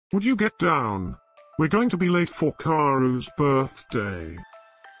Would you get down? We're going to be late for Kaaru's birthday.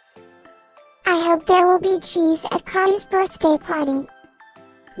 I hope there will be cheese at Kaaru's birthday party.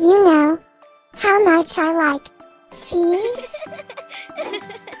 You know how much I like cheese.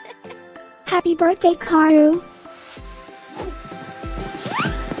 Happy birthday, Kaaru!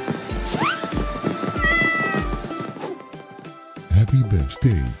 Happy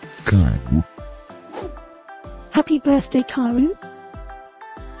birthday, Kaaru. Happy birthday, Kaaru!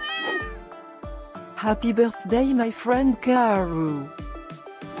 Happy birthday, my friend Kaaru.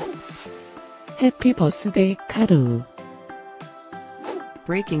 Happy birthday, Kaaru!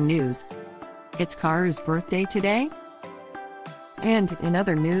 Breaking news. It's Kaaru's birthday today? And in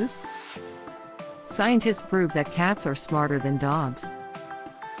other news, scientists prove that cats are smarter than dogs.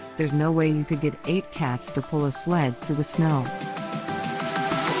 There's no way you could get 8 cats to pull a sled through the snow.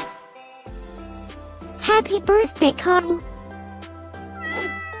 Happy birthday, Kaaru!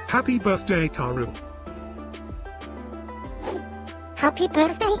 Happy birthday, Kaaru. Happy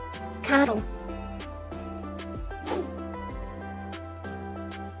birthday, Kaaru!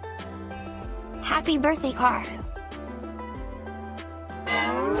 Happy birthday, Kaaru!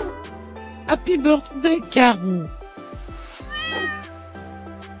 Happy birthday, Kaaru!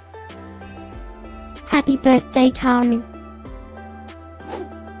 Happy birthday, Kaaru!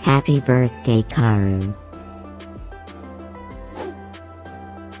 Happy birthday, Kaaru.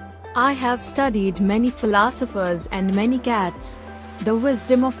 I have studied many philosophers and many cats. The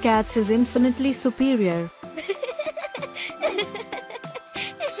wisdom of cats is infinitely superior.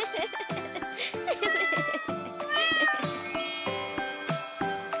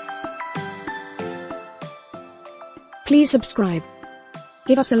 Please subscribe,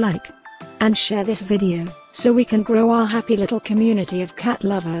 give us a like, and share this video, so we can grow our happy little community of cat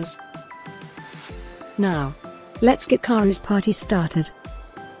lovers. Now, let's get Kaaru's party started.